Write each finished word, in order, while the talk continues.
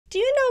Do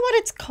you know what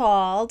it's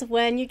called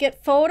when you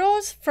get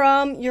photos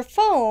from your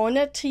phone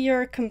to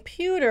your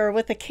computer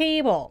with a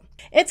cable?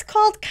 It's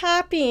called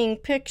copying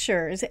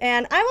pictures,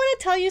 and I want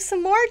to tell you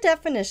some more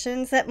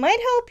definitions that might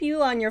help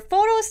you on your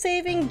photo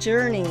saving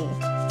journey.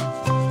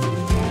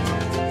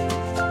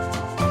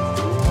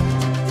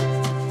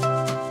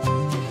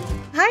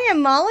 Hi,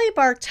 I'm Mollie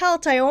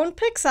Bartelt. I own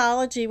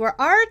Pixologie, where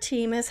our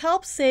team has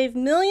helped save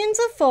millions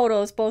of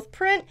photos, both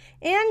print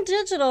and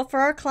digital, for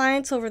our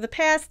clients over the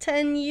past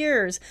 10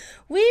 years.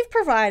 We've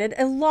provided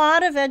a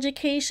lot of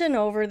education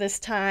over this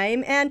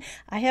time, and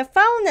I have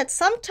found that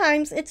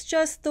sometimes it's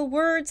just the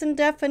words and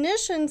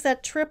definitions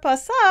that trip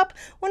us up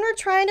when we're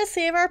trying to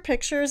save our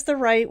pictures the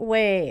right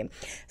way.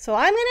 So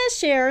I'm going to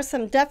share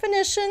some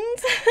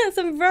definitions,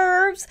 some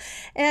verbs,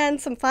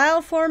 and some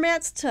file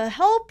formats to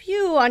help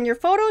you on your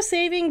photo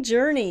saving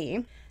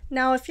journey.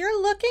 Now, if you're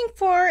looking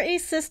for a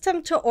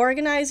system to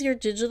organize your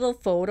digital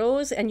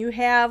photos and you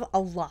have a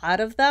lot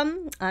of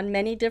them on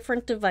many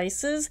different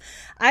devices,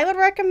 I would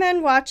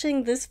recommend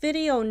watching this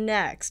video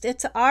next.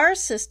 It's our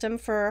system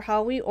for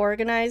how we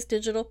organize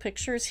digital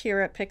pictures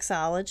here at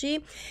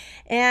Pixologie,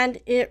 and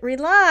it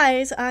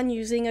relies on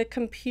using a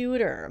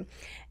computer.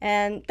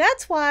 And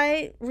that's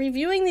why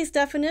reviewing these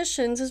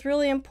definitions is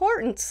really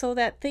important so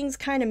that things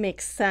kind of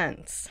make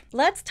sense.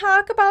 Let's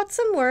talk about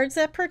some words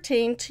that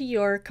pertain to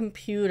your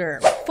computer.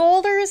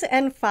 Folders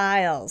and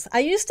files. I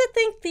used to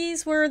think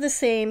these were the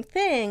same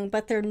thing,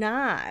 but they're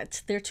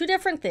not. They're two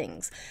different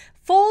things.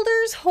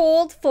 Folders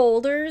hold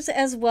folders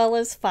as well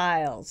as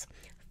files.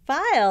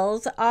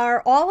 Files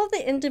are all of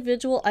the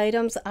individual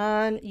items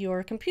on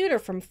your computer,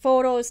 from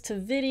photos to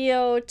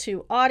video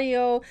to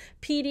audio,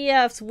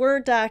 PDFs,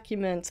 Word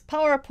documents,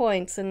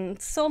 PowerPoints, and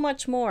so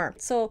much more.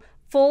 So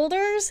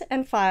folders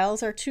and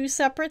files are two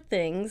separate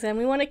things, and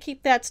we want to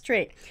keep that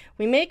straight.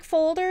 We make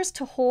folders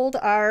to hold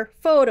our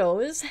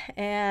photos,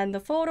 and the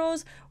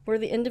photos were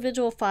the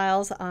individual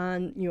files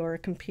on your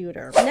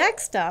computer.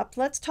 Next up,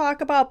 let's talk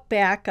about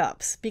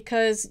backups,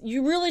 because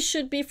you really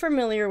should be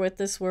familiar with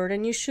this word,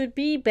 and you should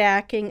be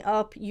backing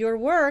up your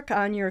work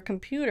on your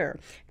computer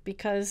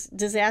because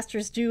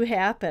disasters do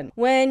happen.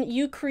 When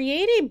you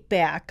create a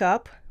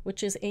backup,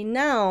 which is a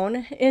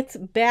noun, its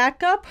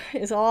backup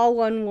is all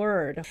one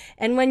word.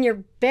 And when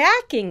you're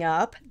backing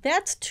up,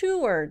 that's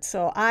two words.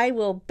 So I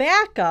will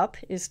back up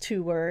is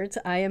two words.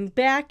 I am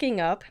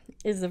backing up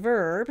is the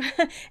verb,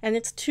 and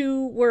it's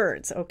two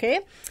words,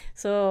 okay?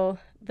 So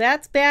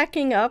that's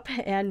backing up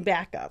and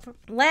backup.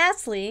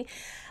 Lastly,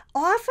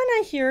 often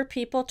I hear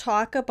people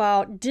talk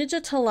about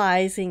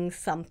digitalizing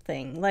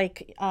something,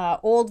 like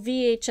old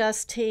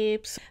VHS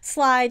tapes,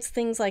 slides,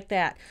 things like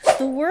that.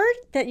 The word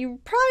that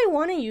you probably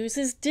want to use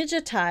is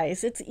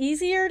digitize. It's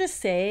easier to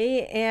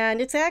say,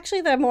 and it's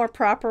actually the more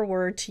proper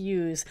word to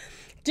use.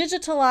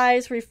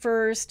 Digitalize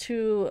refers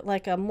to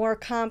like a more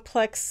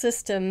complex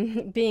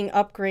system being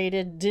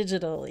upgraded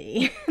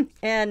digitally.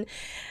 And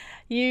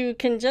you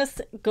can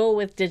just go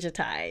with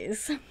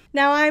digitize.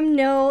 Now, I'm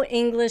no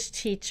English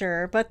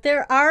teacher, but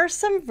there are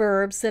some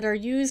verbs that are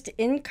used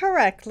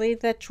incorrectly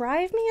that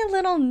drive me a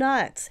little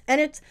nuts.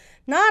 And it's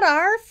not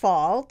our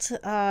fault.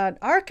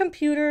 Our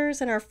computers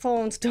and our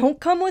phones don't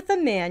come with a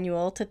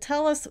manual to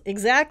tell us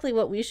exactly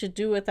what we should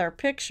do with our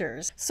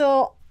pictures.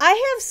 So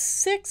I have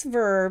 6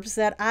 verbs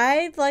that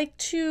I'd like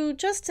to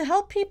just to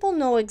help people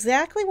know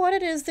exactly what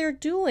it is they're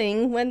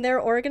doing when they're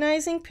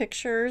organizing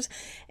pictures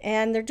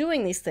and they're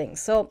doing these things.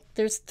 So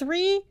there's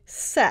 3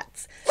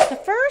 sets. The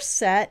first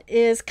set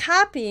is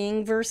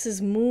copying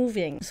versus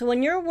moving. So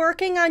when you're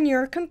working on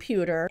your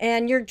computer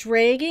and you're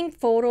dragging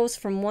photos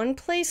from one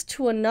place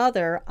to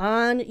another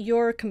on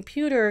your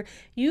computer,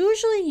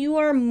 usually you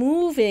are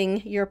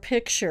moving your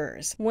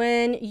pictures.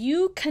 When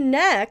you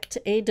connect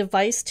a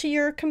device to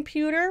your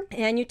computer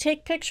and you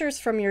take pictures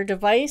from your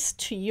device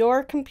to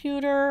your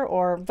computer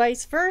or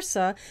vice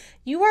versa,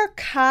 you are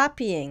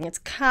copying. It's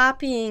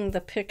copying the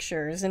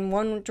pictures in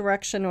one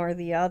direction or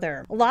the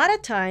other. A lot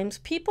of times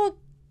people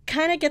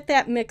kind of get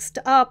that mixed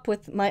up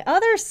with my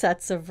other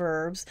sets of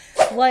verbs,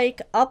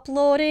 like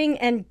uploading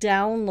and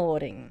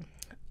downloading.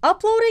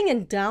 Uploading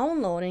and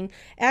downloading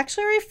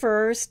actually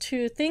refers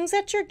to things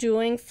that you're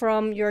doing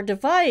from your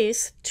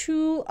device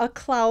to a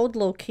cloud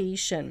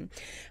location.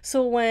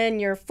 So when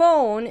your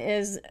phone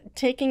is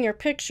taking your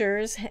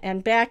pictures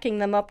and backing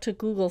them up to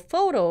Google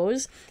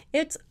Photos,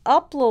 it's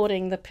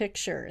uploading the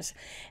pictures.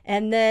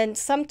 And then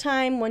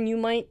sometime when you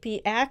might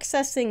be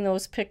accessing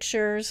those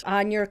pictures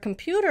on your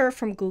computer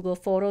from Google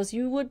Photos,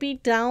 you would be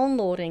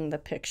downloading the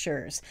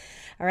pictures.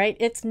 All right,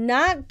 it's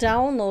not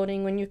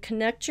downloading when you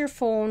connect your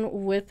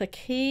phone with a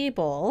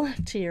cable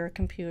to your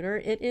computer.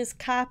 It is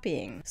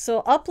copying.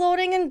 So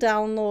uploading and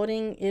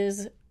downloading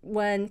is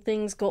when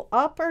things go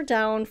up or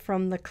down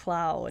from the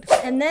cloud.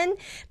 And then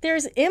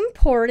there's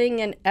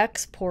importing and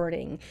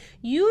exporting.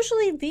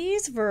 Usually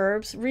these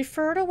verbs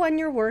refer to when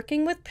you're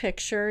working with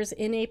pictures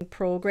in a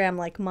program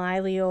like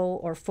Milo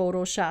or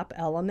Photoshop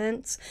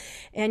Elements,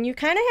 and you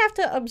kind of have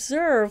to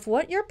observe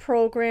what your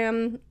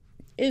program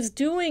is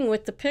doing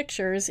with the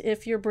pictures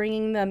if you're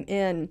bringing them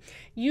in.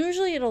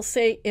 Usually it'll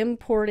say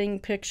importing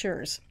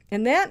pictures.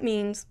 And that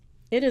means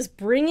it is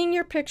bringing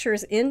your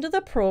pictures into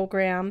the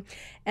program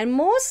and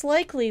most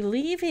likely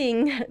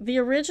leaving the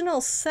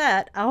original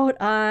set out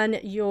on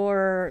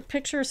your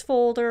pictures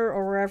folder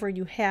or wherever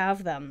you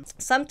have them.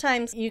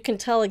 Sometimes you can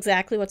tell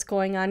exactly what's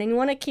going on and you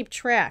want to keep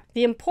track.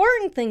 The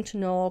important thing to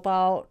know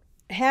about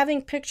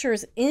having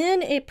pictures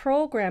in a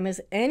program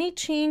is any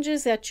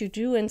changes that you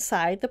do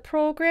inside the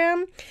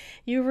program,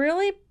 you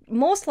really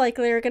most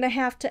likely are going to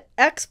have to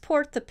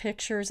export the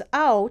pictures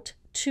out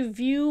to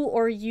view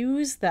or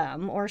use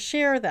them or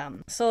share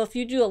them. So if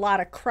you do a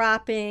lot of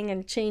cropping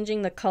and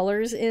changing the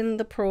colors in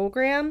the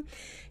program,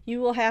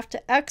 you will have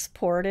to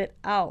export it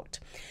out.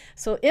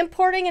 So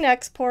importing and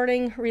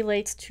exporting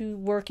relates to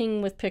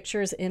working with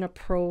pictures in a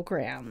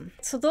program.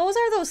 So those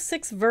are those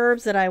 6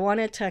 verbs that I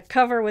wanted to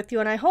cover with you,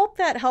 and I hope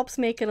that helps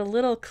make it a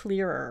little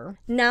clearer.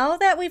 Now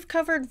that we've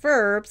covered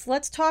verbs,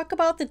 let's talk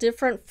about the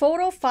different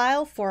photo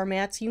file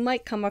formats you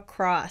might come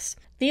across.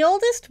 The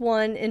oldest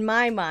one in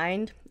my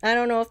mind, I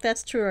don't know if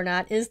that's true or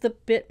not, is the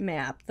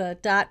bitmap, the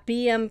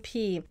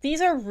 .bmp.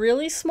 These are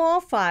really small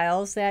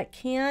files that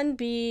can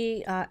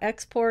be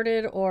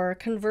exported or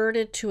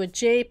converted to a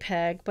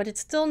JPEG, but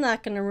it's still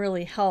not going to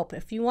really help.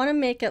 If you want to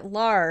make it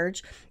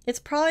large, it's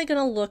probably going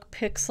to look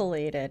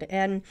pixelated.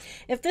 And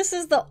if this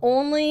is the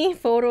only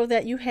photo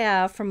that you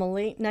have from a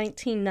late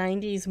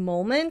 1990s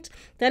moment,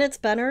 then it's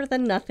better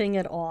than nothing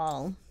at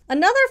all.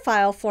 Another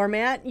file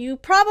format you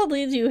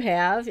probably do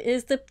have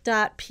is the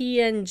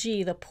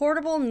 .png, the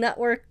Portable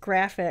Network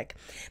Graphic.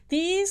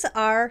 These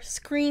are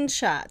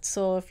screenshots.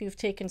 So if you've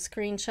taken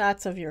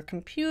screenshots of your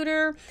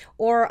computer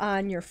or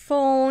on your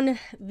phone,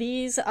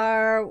 these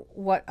are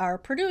what are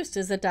produced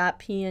as a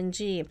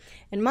 .png.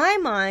 In my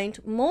mind,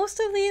 most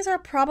of these are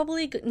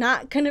probably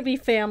not going to be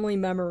family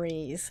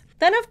memories.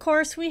 Then of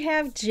course we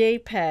have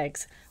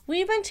JPEGs.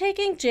 We've been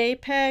taking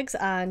JPEGs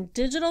on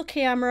digital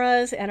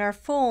cameras and our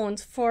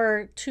phones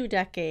for 2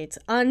 decades.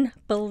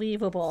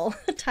 Unbelievable.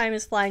 Time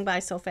is flying by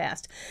so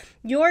fast.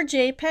 Your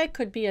JPEG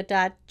could be a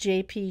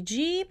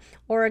 .jpg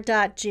or a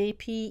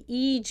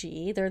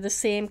 .jpeg. They're the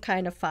same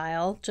kind of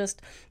file,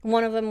 just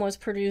one of them was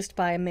produced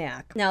by a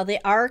Mac. Now they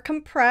are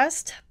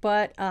compressed,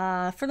 but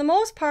for the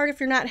most part, if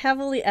you're not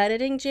heavily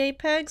editing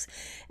JPEGs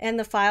and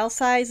the file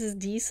size is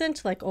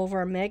decent, like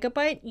over 1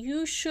 megabyte,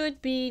 you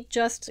should be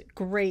just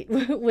great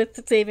with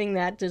saving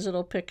that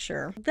digital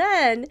picture.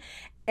 Then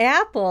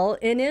Apple,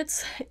 in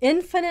its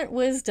infinite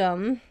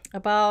wisdom,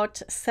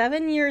 about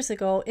 7 years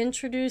ago,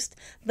 introduced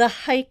the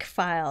HEIC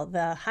file,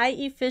 the high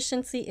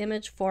efficiency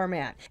image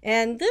format.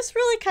 And this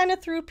really kind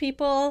of threw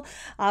people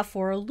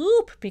for a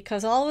loop,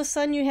 because all of a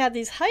sudden you had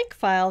these HEIC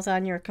files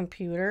on your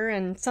computer,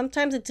 and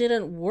sometimes it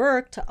didn't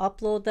work to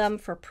upload them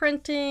for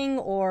printing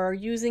or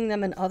using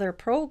them in other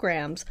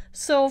programs.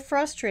 So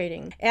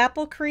frustrating.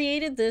 Apple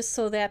created this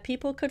so that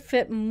people could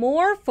fit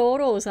more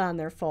photos on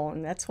their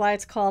phone. That's why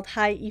it's called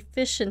high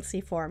efficiency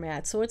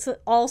format. So it's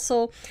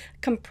also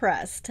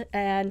compressed,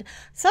 and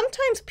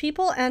sometimes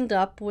people end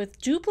up with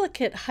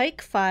duplicate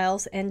HEIC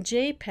files and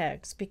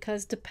JPEGs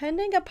because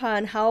depending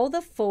upon how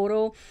the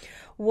photo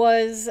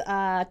was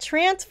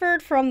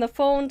transferred from the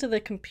phone to the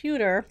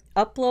computer,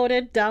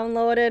 uploaded,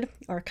 downloaded,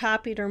 or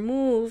copied or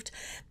moved,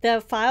 the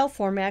file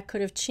format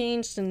could have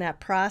changed in that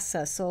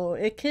process. So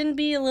it can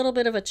be a little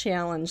bit of a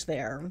challenge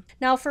there.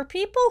 Now for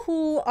people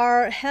who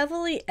are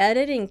heavily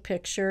editing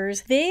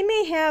pictures, they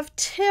may have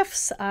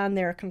TIFFs on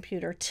their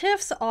computer.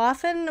 TIFFs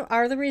often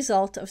are the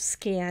result of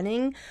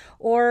scanning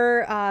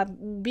or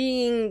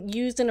being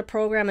used in a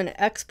program and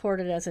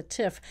exported as a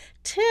TIFF.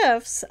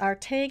 TIFFs are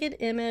tagged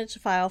image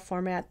file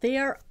format. They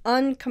are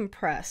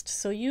uncompressed,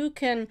 so you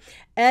can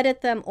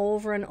edit them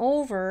over and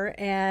over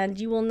and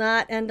you will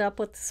not end up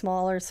with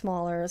smaller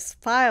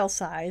file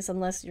size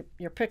unless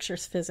your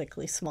picture's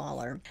physically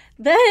smaller.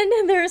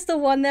 Then there's the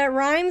one that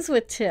rhymes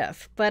with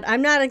TIFF, but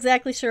I'm not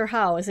exactly sure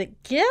how. Is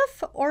it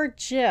GIF or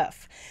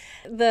GIF?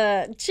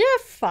 The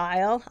GIF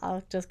file,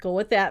 I'll just go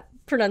with that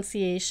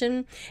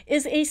pronunciation,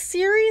 is a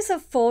series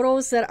of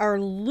photos that are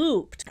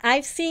looped.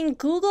 I've seen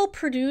Google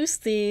produce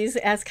these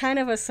as kind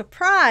of a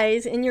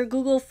surprise in your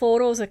Google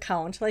Photos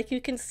account. Like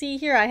you can see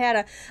here, I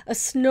had a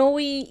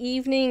snowy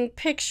evening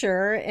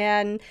picture,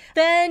 and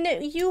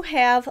then you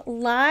have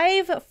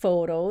live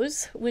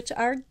photos, which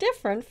are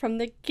different from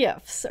the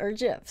GIFs or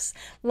GIFs.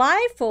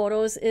 Live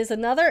photos is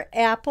another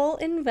Apple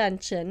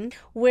invention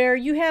where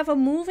you have a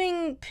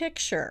moving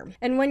picture,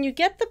 and when you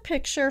get the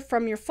picture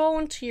from your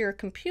phone to your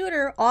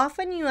computer,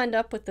 often you end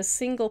up with a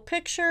single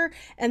picture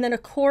and then a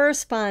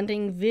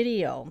corresponding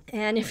video.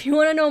 And if you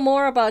want to know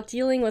more about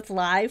dealing with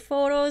live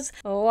photos,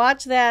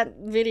 watch that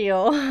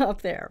video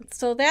up there.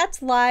 So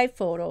that's live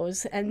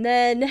photos. And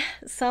then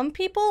some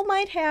people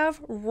might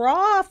have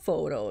raw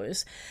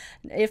photos.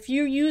 If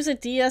you use a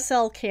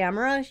DSL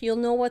camera, you'll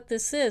know what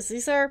this is.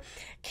 These are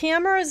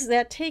cameras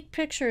that take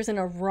pictures in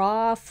a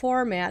raw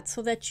format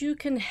so that you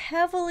can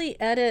heavily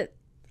edit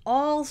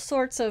all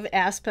sorts of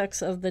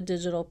aspects of the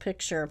digital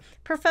picture.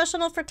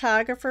 Professional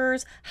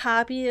photographers,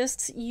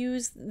 hobbyists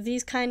use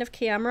these kind of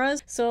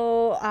cameras.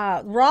 So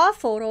raw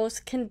photos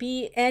can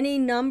be any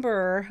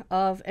number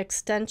of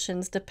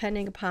extensions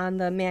depending upon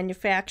the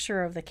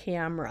manufacturer of the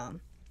camera.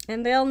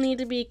 And they'll need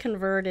to be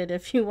converted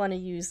if you want to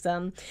use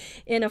them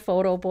in a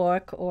photo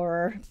book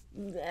or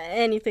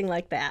anything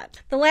like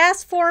that. The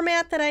last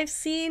format that I've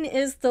seen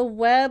is the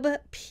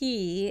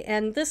WEBP,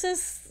 and this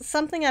is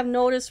something I've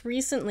noticed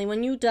recently.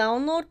 When you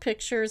download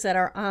pictures that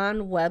are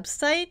on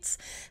websites,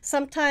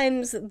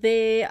 sometimes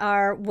they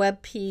are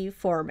WEBP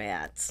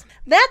formats.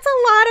 That's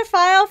a lot of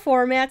file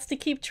formats to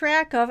keep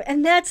track of,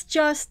 and that's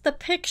just the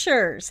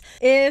pictures.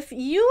 If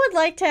you would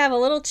like to have a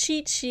little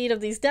cheat sheet of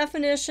these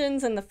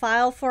definitions and the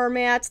file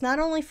formats, not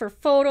only for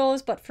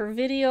photos but for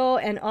video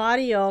and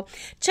audio,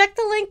 check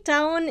the link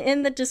down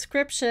in the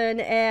description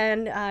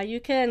and you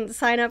can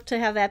sign up to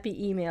have that be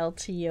emailed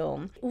to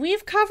you.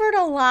 We've covered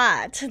a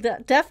lot,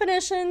 the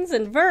definitions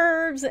and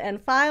verbs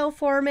and file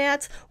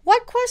formats.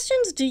 What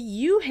questions do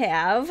you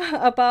have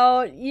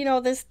about,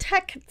 this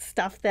tech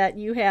stuff that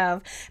you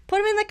have? Put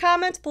them in the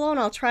comments below and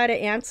I'll try to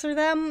answer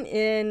them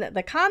in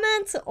the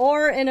comments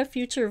or in a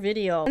future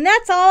video. And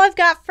that's all I've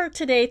got for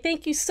today.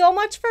 Thank you so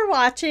much for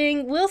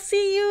watching. We'll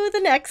see you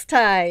the next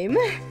time.